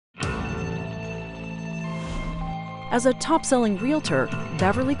As a top-selling realtor,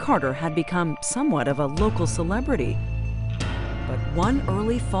 Beverly Carter had become somewhat of a local celebrity. But one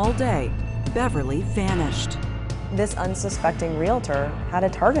early fall day, Beverly vanished. This unsuspecting realtor had a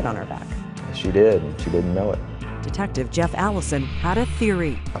target on her back. She did, and she didn't know it. Detective Jeff Allison had a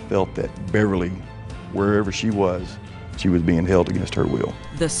theory. I felt that Beverly, wherever she was being held against her will.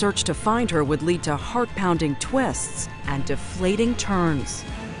 The search to find her would lead to heart-pounding twists and deflating turns.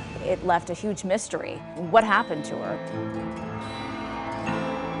 It left a huge mystery. What happened to her?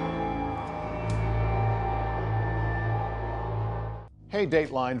 Hey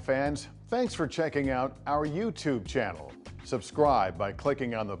Dateline fans, thanks for checking out our YouTube channel. Subscribe by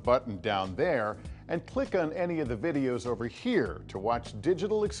clicking on the button down there and click on any of the videos over here to watch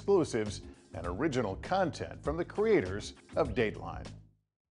digital exclusives and original content from the creators of Dateline.